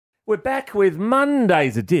We're back with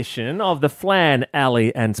Monday's edition of the Flan,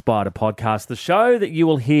 Ali and Spider podcast, the show that you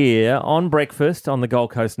will hear on breakfast on the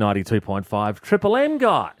Gold Coast 92.5 Triple M,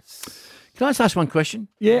 guys. Can I just ask one question?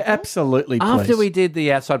 Yeah, absolutely, please. After we did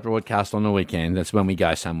the outside broadcast on the weekend, that's when we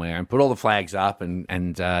go somewhere and put all the flags up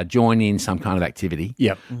and join in some kind of activity.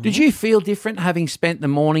 Yep. Did you feel different having spent the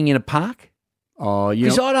morning in a park? Oh, yeah.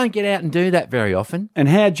 Because I don't get out and do that very often. And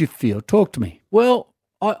how'd you feel? Talk to me. Well,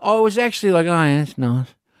 I was actually like, oh, yeah, it's nice.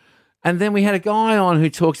 And then we had a guy on who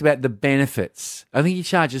talks about the benefits. I think he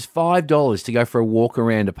charges $5 to go for a walk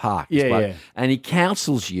around a park. Yeah. And he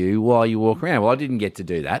counsels you while you walk around. Well, I didn't get to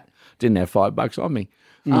do that. Didn't have $5 on me.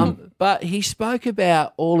 But he spoke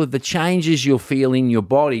about all of the changes you'll feel in your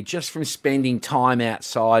body just from spending time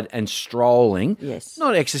outside and strolling. Yes.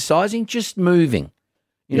 Not exercising, just moving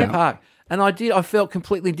in a park. And I felt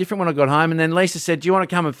completely different when I got home. And then Lisa said, do you want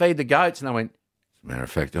to come and feed the goats? And I went, as a matter of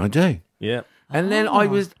fact, I do. Yeah. And then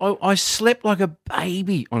I slept like a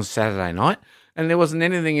baby on Saturday night, and there wasn't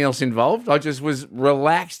anything else involved. I just was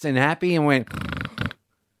relaxed and happy and went,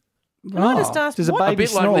 Can I just ask, Does a what, a baby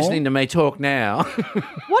bit like snore? listening to me talk now.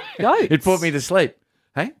 what goats? It put me to sleep.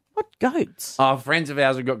 Hey? What goats? Oh, friends of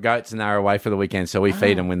ours have got goats and they're away for the weekend, so we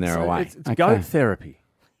feed them when they're away. It's goat therapy.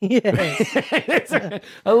 Yeah.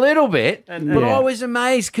 A little bit, but Yeah. I was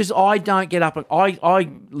amazed because I don't get up. I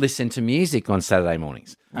listen to music on Saturday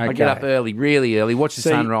mornings. I get Okay. up early, really early, watch the See-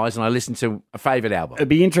 sunrise, and I listen to a favourite album. It'd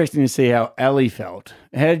be interesting to see how Ali felt.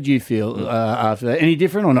 How did you feel after that? Any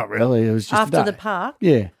different or not really? It was just a After the day. park?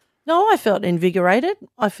 Yeah. No, I felt invigorated.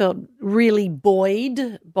 I felt really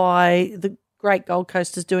buoyed by the great Gold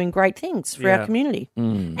Coasters doing great things for our community.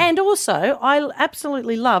 And also, I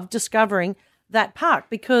absolutely loved discovering that park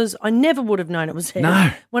because I never would have known it was there.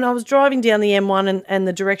 No. When I was driving down the M1 and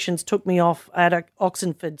the directions took me off at a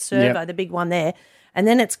Oxenford Servo, Yep. the big one there, and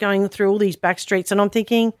then it's going through all these back streets and I'm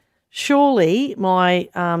thinking, surely my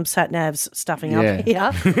sat-nav's stuffing up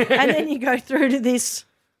here. And then you go through to this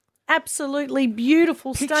absolutely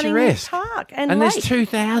beautiful, stunning Picturesque. park and And lake. there's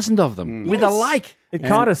 2,000 of them with a lake. It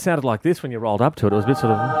kind of sounded like this when you rolled up to it. It was a bit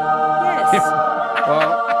sort of... Yes.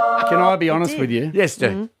 Well, can I be honest with you? Yes,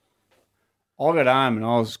 dude. I got home and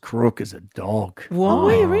I was crook as a dog. Well,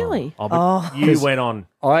 were you really? Oh, but you went on.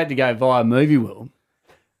 I had to go via Movie World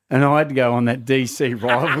and I had to go on that DC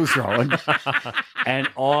Rivals ride and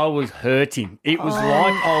I was hurting. It was like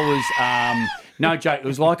I was, no joke, it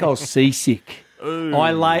was like I was seasick. You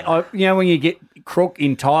know when you get crook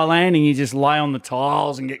in Thailand and you just lay on the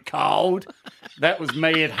tiles and get cold? That was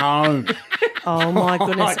me at home. Oh, my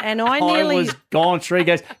goodness. And I nearly... was gone. Shree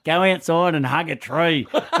goes, go outside and hug a tree.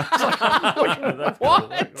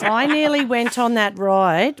 I nearly went on that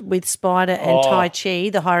ride with Spider and Tai Chi,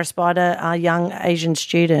 the Hira Spider, a young Asian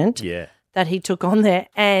student. Yeah. That he took on there.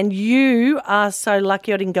 And you are so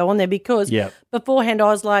lucky I didn't go on there because Yep. beforehand I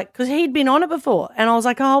was like, because he'd been on it before. And I was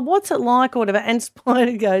like, oh, what's it like or whatever. And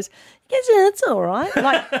Spider goes, yes, yeah, it's all right.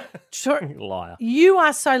 Like, sure, Liar. you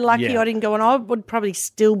are so lucky Yeah. I didn't go on. I would probably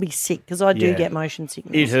still be sick because I do Yeah. get motion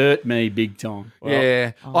sickness. It hurt me big time.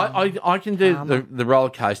 Yeah, I can do the roller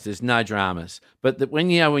coasters, no dramas. But when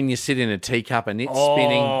you sit in a teacup and it's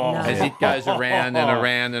spinning as it goes around and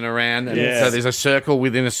around and around, and Yes. so there's a circle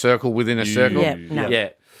within a circle within a circle. Yeah, no. Yeah,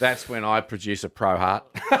 that's when I produce a pro heart.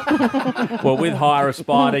 Well, with Hire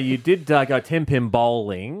Spider, you did go 10-pin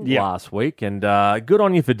bowling Yeah. last week, and good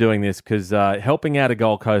on you for doing this because helping out a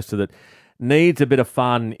Gold Coaster that needs a bit of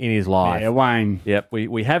fun in his life. Yeah, Wayne. Yep,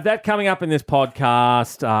 we have that coming up in this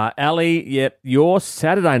podcast. Ali, yep, your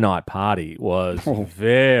Saturday night party was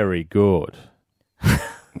very good.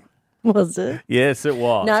 Was it? Yes, it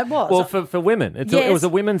was. No, it was. Well, for women. It Yes. was a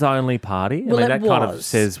women's only party. Well, I mean, it that kind of was.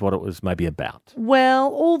 says what it was maybe about. Well,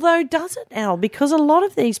 although does it, Al? Because a lot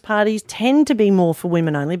of these parties tend to be more for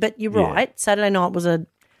women only. But you're Yeah. right. Saturday night was a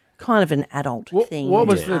kind of an adult thing What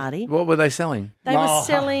was party. what were they selling? They were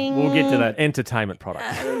selling We'll get to that. Entertainment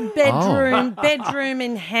products. bedroom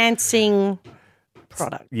enhancing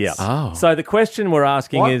products. Yeah. Oh. So the question we're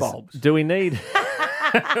asking Light is, bulbs. do we need...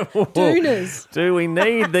 Dooners. Do we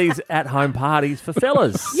need these at-home parties for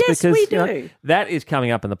fellas? Yes, we do. That is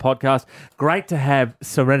coming up in the podcast. Great to have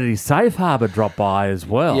Serenity Safe Harbour drop by as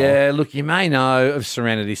well. Yeah, look, you may know of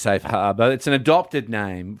Serenity Safe Harbour. It's an adopted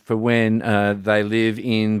name for when they live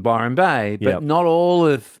in Byron Bay, but Yep. not all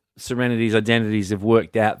of Serenity's identities have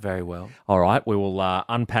worked out very well. All right, we will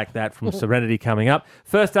unpack that from Serenity coming up.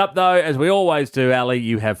 First up, though, as we always do, Ali,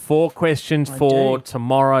 you have 4 questions for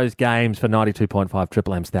tomorrow's games for 92.5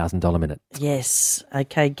 Triple M's $1,000 minute. Yes.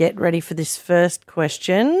 Okay, get ready for this first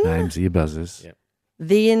question. Names are your buzzers. Yep.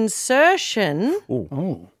 The insertion,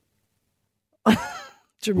 Oh.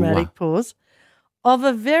 dramatic pause, of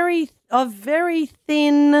very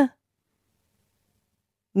thin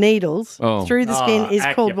needles through the skin is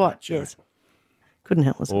called what? acupuncture. Yes. Couldn't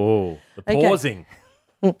help myself. Oh, the Okay. pausing.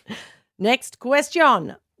 Next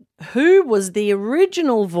question. Who was the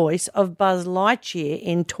original voice of Buzz Lightyear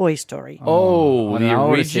in Toy Story? Oh, I the don't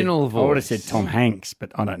know, original I would have voice. said Tom Hanks,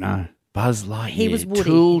 but I don't know. Buzz Lightyear. He was Woody.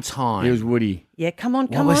 Tool Time. He was Woody. Yeah, come on.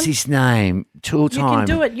 What was his name? Tool You Time.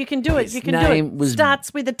 can do it. You can do it. His You can do name it. was-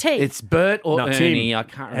 Starts with a T. It's Bert or No, Ernie. Tim. I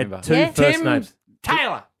can't Had remember. two Yeah. first Tim names.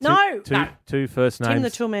 Taylor. no. Two first names. Tim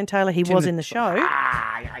the Toolman Taylor. He was in the show.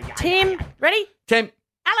 Tim, ready? Tim.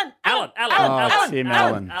 Alan. Alan. Tim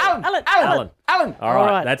Allen. Alan. Alan. All right.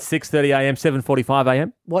 right. That's 6:30 a.m., 7:45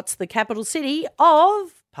 a.m. What's the capital city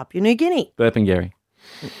of Papua New Guinea? Burpengary.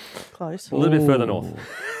 Close. A little bit further north.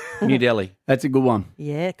 New Delhi. That's a good one.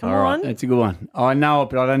 Yeah, come All right. on. That's a good one. I know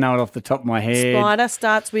it, but I don't know it off the top of my head. Spider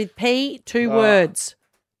starts with P, 2 words.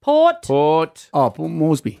 Port. Port. Oh, Paul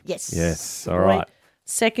Moresby. Yes. Yes. All Great. right.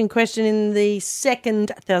 Second question in the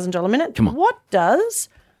second $1,000 minute. Come on. What does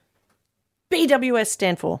BWS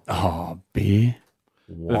stand for? Oh, beer.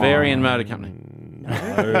 Bavarian Motor Company.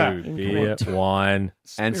 Oh, beer, wine,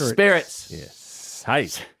 And spirits. Yes. Hey,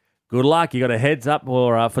 good luck. You got a heads up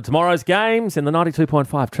for tomorrow's games in the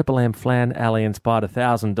 92.5 Triple M Flan Alley Inspired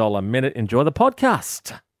 $1,000 minute. Enjoy the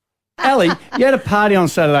podcast. Ali, you had a party on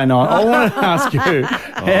Saturday night. I want to ask you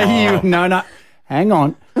how you. No, hang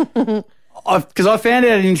on. Because I found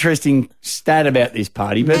out an interesting stat about this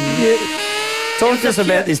party, but talk to us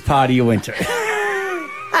about this party you went to.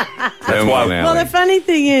 That's why Well, the funny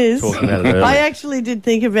thing is, Talking about it earlier. I actually did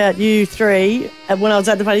think about you three when I was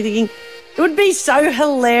at the party, thinking it would be so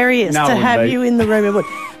hilarious No, it to wouldn't have be. you in the room. It would.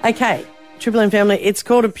 Okay, Triple M family, it's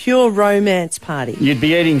called a pure romance party. You'd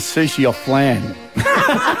be eating sushi off flan.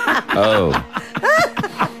 Oh.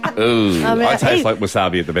 Ooh. I mean, I taste he- like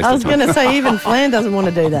wasabi at the best I of was times. going to say even Flan doesn't want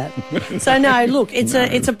to do that. So no, look, it's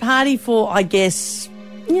a party for, I guess,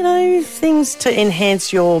 things to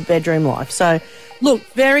enhance your bedroom life. So look,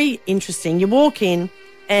 very interesting. You walk in,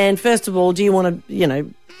 and first of all, do you want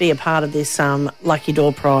to, be a part of this lucky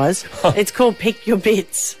door prize? It's called Pick Your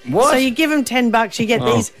Bits. What? So you give them $10. You get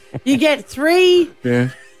these. You get three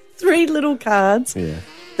little cards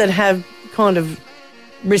that have kind of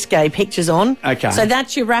risque pictures on. Okay. So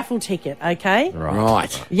that's your raffle ticket, okay?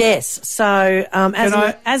 Right. Yes. So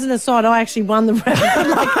as an aside, I actually won the raffle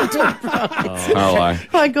lucky door prize. Hello.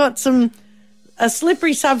 I got a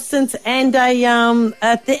slippery substance and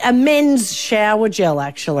a men's shower gel,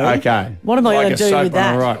 actually. Okay. What am I Like going a to do soap with on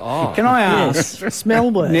a that? rock. Can I ask? Yes.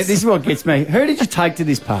 Smell worse. Now, this is what gets me. Who did you take to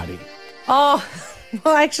this party? Oh,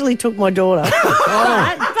 well, I actually took my daughter.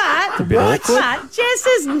 But Jess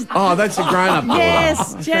is... Oh, that's a grown-up daughter.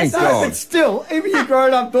 Yes, Jess. God. But still, even your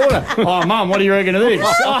grown-up daughter. Oh, Mum, what do you reckon of this?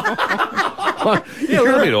 Yeah, a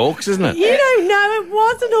little bit orcs, isn't it? You don't know. It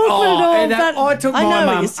wasn't awkward at all. and but I took I know my what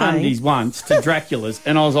you're mum's saying. undies once to Dracula's,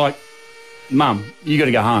 and I was like, Mum, you got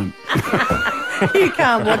to go home. You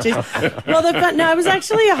can't watch it. Well, it was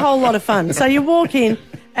actually a whole lot of fun. So you walk in,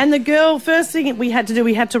 and the girl, first thing we had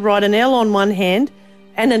to write an L on one hand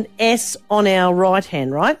and an S on our right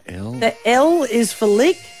hand, right? L? The L is for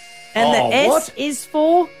lick, and the S what? is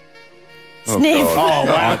for sniff. Oh,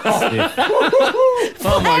 wow.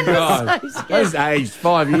 Oh, my God. I was aged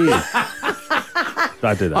 5 years.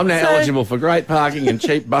 Don't do that. I'm now eligible for great parking and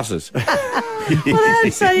cheap buses.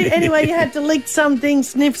 So anyway, you had to lick some things,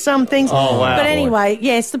 sniff some things. Oh, wow. But anyway,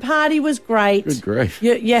 yes, the party was great. Good grief.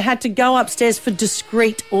 You had to go upstairs for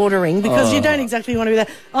discreet ordering because you don't exactly want to be there.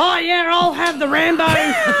 Oh, yeah, I'll have the Rambo,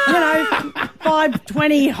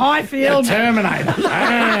 520 Highfield. Terminator. Let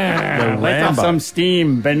off Rambo. some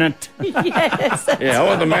steam, Bennett. Yes. Yeah, I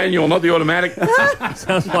want the manual, not the automatic.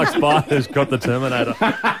 Sounds like Spider's got the Terminator.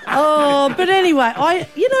 Oh, but anyway,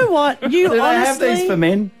 you know what? You Do they honestly, have these for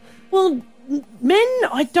men? well, men,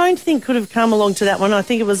 I don't think could have come along to that one. I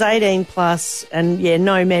think it was 18 plus, and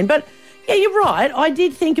no men. But yeah, you're right. I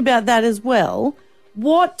did think about that as well.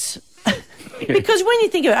 What? Because when you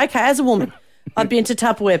think of it, okay, as a woman, I've been to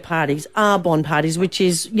Tupperware parties, Arbonne parties, which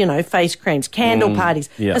is face creams, candle parties,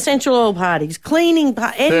 yeah. essential oil parties, cleaning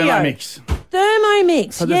parties, Thermomix.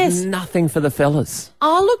 Thermomix, So there's yes. nothing for the fellas.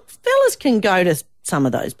 Oh, look, fellas can go to some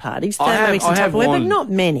of those parties, Thermomix and Tupperware, but not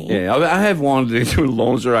many. Yeah, I have wanted into a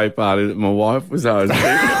lingerie party that my wife was hosting.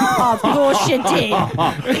 Oh, of course you did.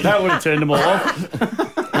 That would have turned them all off.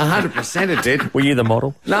 100% it did. Were you the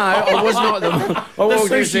model? No, I was not the... I The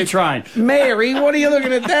walked in and sushi said, train. Mary, what are you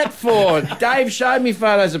looking at that for? Dave showed me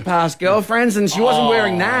photos of past girlfriends and she wasn't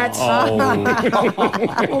wearing that.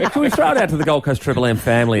 Well, can we throw it out to the Gold Coast Triple M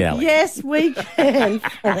family, Ali? Yes, we can.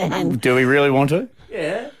 Flan. Do we really want to?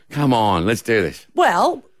 Yeah. Come on, let's do this.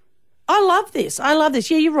 Well, I love this.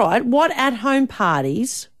 Yeah, you're right. What at-home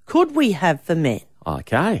parties could we have for men?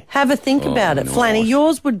 Okay. Have a think about it. nice. Flanny,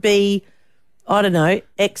 yours would be, I don't know,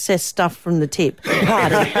 excess stuff from the tip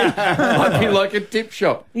party. Might be like a tip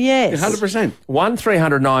shop. Yes. 100%.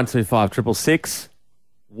 1300 925 666.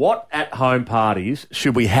 What at-home parties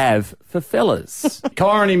should we have for fellas?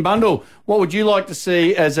 Kyron in Bundle, what would you like to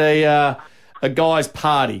see as a guy's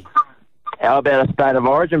party? How about a State of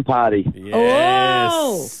Origin party?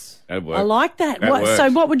 Yes. That'd work. I like that. That works. So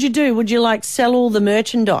what would you do? Would you sell all the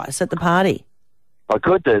merchandise at the party? I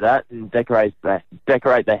could do that and decorate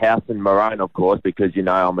the house in maroon, of course, because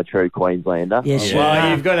I'm a true Queenslander. Yes, you Well, are.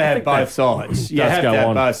 you've got to have both sides. You Does have go to have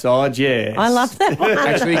on. both sides, yeah. I love that one.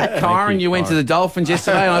 Actually, Kyron, you went to the Dolphins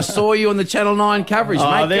yesterday, and I saw you on the Channel 9 coverage, Oh,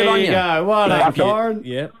 mate. there Good on you you. go. Well done, Thank you. Kyron.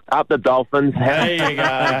 Yeah. Up the Dolphins. There you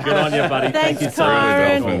go. Good on you, buddy. Thanks, Thank you so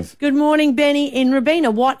much. Kyron. Good morning, Benny in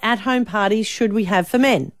Rabina. What at-home parties should we have for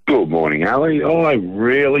men? Good morning, Ali. I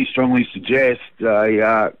really strongly suggest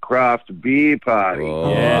a craft beer party.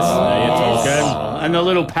 Yes, there you're talking. And the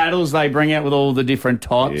little paddles they bring out with all the different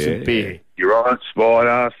types of beer. You're right,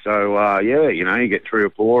 Spider. So, you get 3 or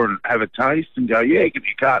 4 and have a taste and go, yeah, give me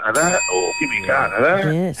a carton of that or give me a carton of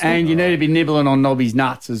that. Yes. And you need to be nibbling on Nobby's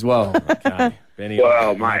nuts as well. Okay. Benny,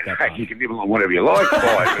 Well, I mate, like that part. you can nibble on whatever you like,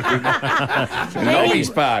 Spider. Nobby's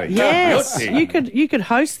party. Yes, Yahtzee. you could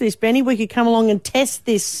host this, Benny. We could come along and test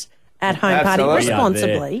this at-home party Absolutely.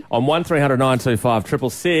 responsibly. On 1300 925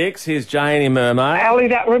 666, here's Jane in Mermaid. Ali,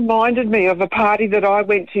 that reminded me of a party that I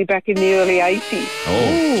went to back in the early 80s.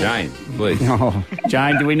 Oh, Jane, please. Oh,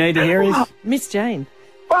 Jane, do we need to hear his? Miss Jane.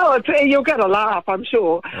 Well, you're going to laugh, I'm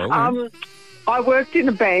sure. I worked in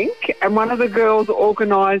a bank, and one of the girls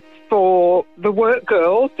organised for the work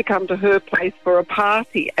girls to come to her place for a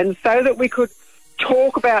party. And so that we could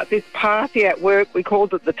talk about this party at work, we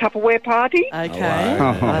called it the Tupperware party. Okay.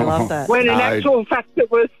 wow. I love that. When in actual fact it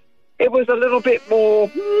was a little bit more,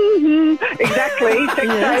 exactly, sex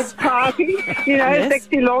Yes. age party, Yes.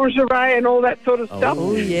 sexy lingerie and all that sort of stuff.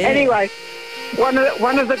 Oh, yeah. Anyway, one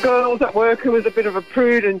of the girls at work who was a bit of a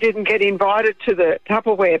prude and didn't get invited to the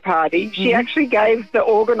Tupperware party, she actually gave the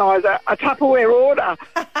organiser a Tupperware order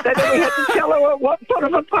so that we had to tell her what sort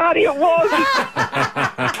of a party it was.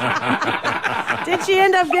 Did she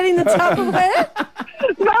end up getting the Tupperware?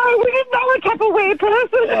 No, we didn't know a Tupperware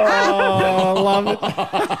person. Oh, I love it.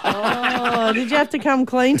 Oh, did you have to come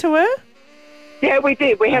clean to her? Yeah, we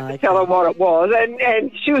did. We had to tell her what it was,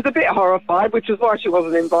 and she was a bit horrified, which is why she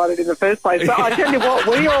wasn't invited in the first place. But I tell you what,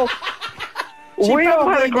 we all had a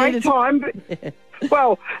probably great needed- time. But,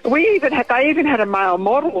 well, they even had a male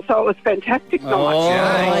model, so it was fantastic night.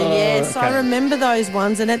 Oh, yes, I remember those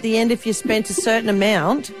ones. And at the end, if you spent a certain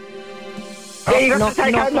amount, Yeah, you got to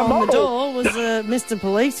take knock home the on the model. door was a Mr.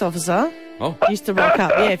 Police Officer. Oh. Used to rock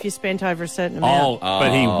up, if you spent over a certain amount. But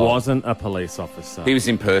he wasn't a police officer. He was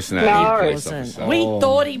impersonating No. a police Wasn't. officer. We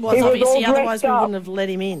thought he was, He was obviously, all otherwise we dressed up. wouldn't have let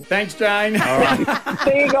him in. Thanks, Jane.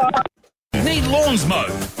 See you guys. Need lawns mowed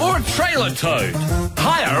or a trailer towed?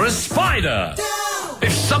 Hire a Spider.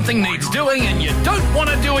 If something needs doing and you don't want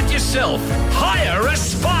to do it yourself, hire a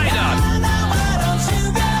Spider.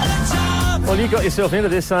 Well, you got yourself into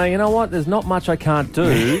this saying, you know what, there's not much I can't do.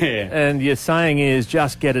 Yeah. And your saying is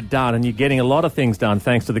just get it done. And you're getting a lot of things done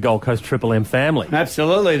thanks to the Gold Coast Triple M family.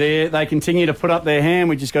 Absolutely. They continue to put up their hand.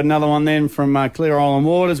 We just got another one then from Clear Island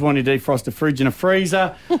Waters, wanting to defrost a fridge and a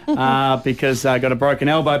freezer because I got a broken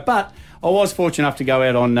elbow. But I was fortunate enough to go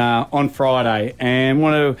out on Friday and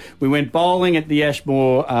we went bowling at the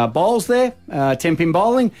Ashmore Bowls there, 10-pin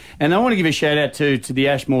bowling, and I want to give a shout out to the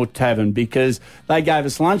Ashmore Tavern because they gave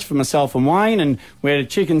us lunch for myself and Wayne, and we had a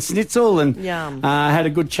chicken schnitzel and Yum. had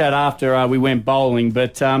a good chat after we went bowling.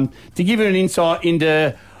 But to give you an insight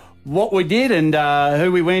into what we did and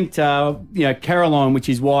who we went, Caroline, which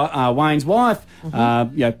is Wayne's wife,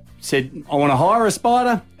 said, I want to hire a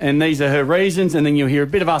Spider, and these are her reasons, and then you'll hear a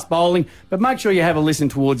bit of us bowling. But make sure you have a listen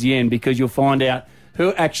towards the end because you'll find out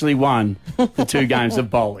who actually won the 2 games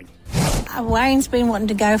of bowling. Wayne's been wanting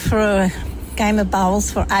to go for a game of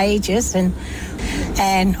bowls for ages, and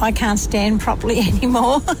I can't stand properly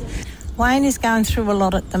anymore. Wayne is going through a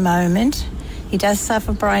lot at the moment. He does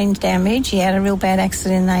suffer brain damage. He had a real bad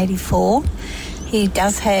accident in 84. He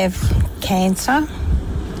does have cancer,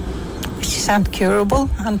 which is uncurable,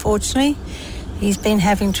 unfortunately. He's been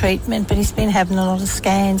having treatment, but he's been having a lot of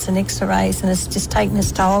scans and x-rays, and it's just taken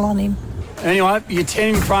its toll on him. Anyway, you're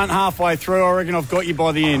 10 in front halfway through. I reckon I've got you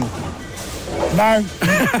by the end.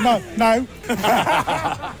 No.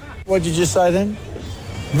 What did you just say then?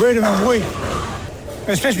 Read them and weak.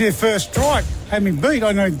 Especially the first strike. Had me beat.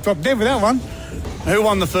 I know he dropped dead with that one. Who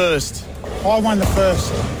won the first? I won the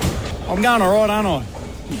first. I'm going all right, aren't I?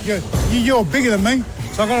 You're bigger than me,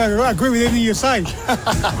 so I've got to agree with everything you say.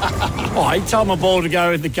 Oh, he told my ball to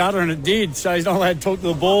go in the gutter, and it did, so he's not allowed to talk to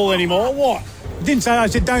the ball anymore. What? You didn't say that. I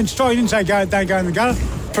said don't strike. You didn't say don't go in the gutter.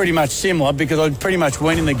 Pretty much similar, because I pretty much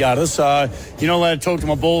went in the gutter, so you're not allowed to talk to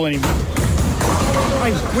my ball anymore.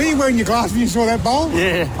 Hey, were you wearing your glasses when you saw that bowl?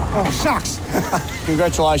 Yeah. Oh, shucks.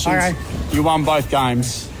 Congratulations. Okay. You won both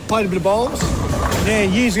games. Played a bit of bowls? Yeah,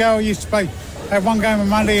 years ago I used to have one game on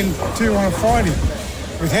Monday and two on a Friday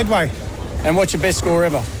with Headway. And what's your best score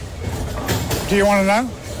ever? Do you want to know?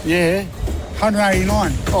 Yeah.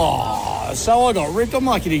 189. Oh, so I got ripped. I'm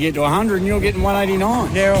lucky to get to 100 and you're getting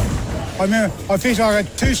 189. Yeah, well, I remember I finished, I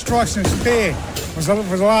got 2 strikes and a spare. Was the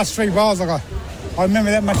last 3 bowls I got. I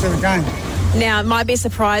remember that much of the game. Now, it might be a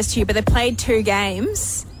surprise to you, but they played 2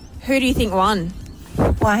 games. Who do you think won?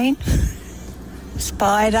 Wayne.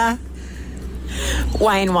 Spider.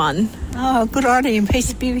 Wayne won. Oh, good on him.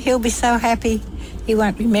 He'll be so happy. He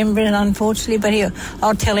won't remember it, unfortunately, but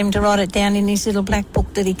I'll tell him to write it down in his little black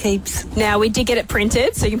book that he keeps. Now, we did get it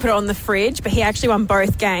printed, so you can put it on the fridge, but he actually won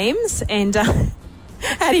both games. And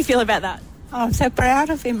how do you feel about that? Oh, I'm so proud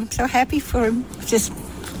of him. I'm so happy for him. It just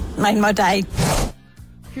made my day.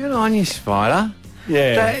 Good on you, Spider.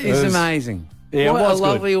 Yeah. That is amazing. Yeah, what it was a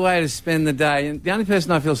lovely way to spend the day. And the only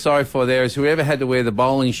person I feel sorry for there is whoever had to wear the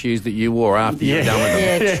bowling shoes that you wore after you were done with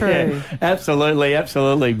them. Yeah, true. Absolutely. But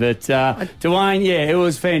Dwayne, it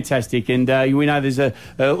was fantastic. And we know there's a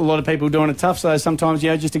lot of people doing it tough, so sometimes,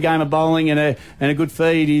 just a game of bowling and a good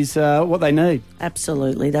feed is what they need.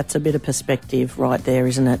 Absolutely. That's a bit of perspective right there,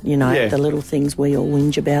 isn't it? The little things we all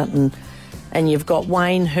whinge about. And you've got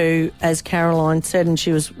Wayne who, as Caroline said, and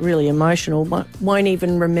she was really emotional, won't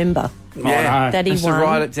even remember that he has won. to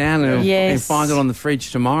write it down and find it on the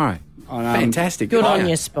fridge tomorrow. Fantastic. Good on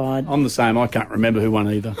you, Spide. I'm the same. I can't remember who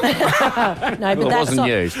won either. No, but that's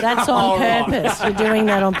on purpose. You're doing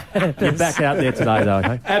that on purpose. You're back out there today, though,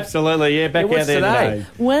 okay? Absolutely, back out there today.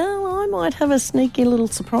 Well, I might have a sneaky little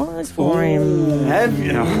surprise for him. Have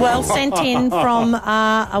you? Well, sent in from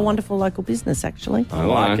a wonderful local business, actually. I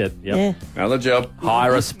like it. Yep. Yeah. Another job.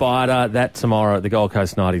 Hire a Spider. That tomorrow at the Gold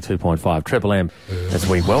Coast 92.5 Triple M as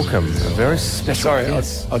we welcome a very special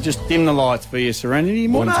guest. I'll just dim the lights for you, Serenity.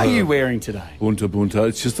 What are you wearing today? Bunta.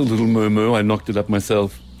 It's just a little moo-moo. I knocked it up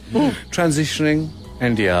myself. Transitioning.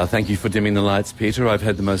 And thank you for dimming the lights, Peter. I've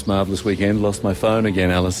had the most marvellous weekend. Lost my phone again,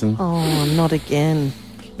 Alison. Oh, not again.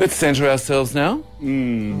 Let's centre ourselves now.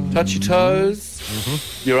 Touch your toes.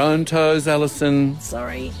 Your own toes, Alison.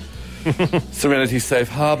 Sorry. Serenity Safe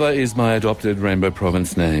Harbour is my adopted Rainbow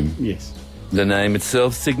Province name. Yes. The name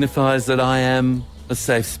itself signifies that I am a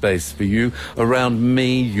safe space for you. Around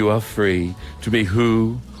me, you are free to be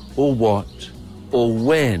who or what or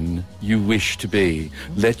when you wish to be.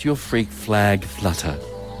 Let your freak flag flutter.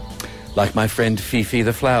 Like my friend Fifi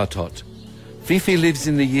the Flower Tot. Fifi lives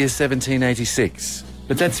in the year 1786.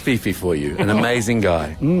 But that's Fifi for you, an amazing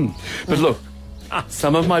guy. But look,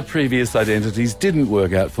 some of my previous identities didn't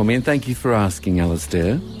work out for me, and thank you for asking,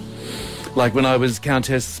 Alistair. Like when I was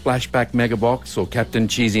Countess Splashback Megabox or Captain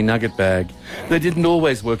Cheesy Nugget Bag. They didn't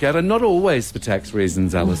always work out, and not always for tax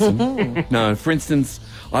reasons, Alison. No, for instance,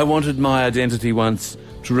 I wanted my identity once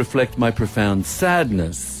to reflect my profound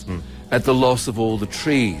sadness at the loss of all the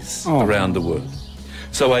trees around the world.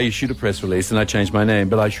 So I issued a press release and I changed my name,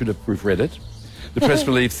 but I should have proofread it. The press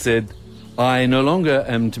release said, I no longer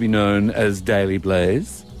am to be known as Daily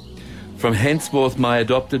Blaze. From henceforth, my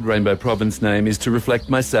adopted Rainbow Province name is to reflect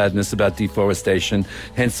my sadness about deforestation.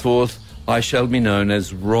 Henceforth, I shall be known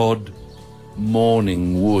as Rod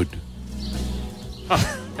Morningwood.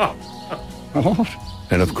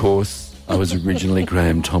 And of course, I was originally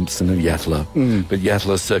Graham Thompson of Yatala. But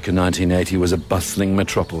Yatala circa 1980 was a bustling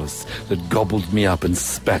metropolis that gobbled me up and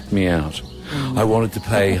spat me out. I wanted to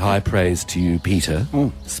pay high praise to you, Peter,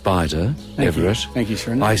 Spider, Everett. Thank you,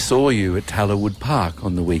 Serenity. I saw you at Tallerwood Park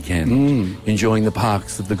on the weekend, enjoying the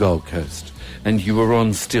parks of the Gold Coast. And you were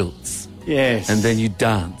on stilts. Yes. And then you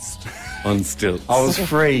danced on stilts. I was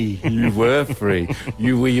free. You were free.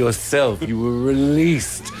 You were yourself. You were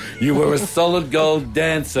released. You were a solid gold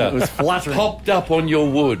dancer. It was flattering. Popped up on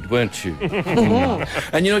your wood, weren't you?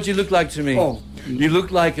 And you know what you look like to me? You look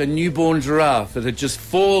like a newborn giraffe that had just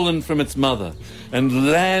fallen from its mother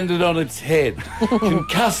and landed on its head,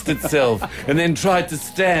 concussed itself, and then tried to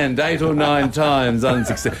stand 8 or 9 times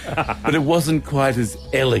unsuccessful. But it wasn't quite as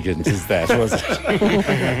elegant as that, was it?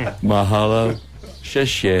 Mahalo,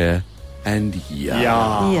 shashare, and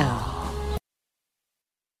Yeah.